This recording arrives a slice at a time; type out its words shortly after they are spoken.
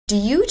Do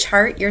you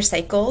chart your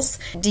cycles?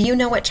 Do you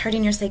know what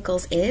charting your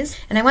cycles is?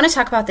 And I want to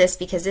talk about this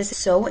because this is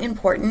so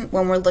important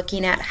when we're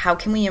looking at how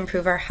can we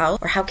improve our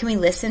health or how can we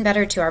listen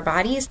better to our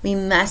bodies. We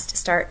must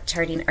start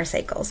charting our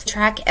cycles.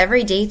 Track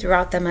every day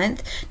throughout the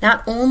month,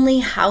 not only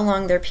how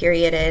long their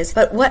period is,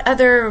 but what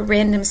other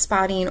random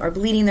spotting or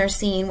bleeding they're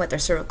seeing, what their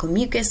cervical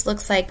mucus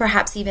looks like,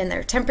 perhaps even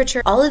their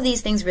temperature. All of these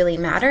things really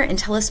matter and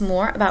tell us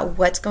more about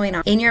what's going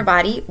on in your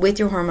body with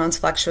your hormones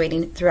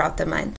fluctuating throughout the month.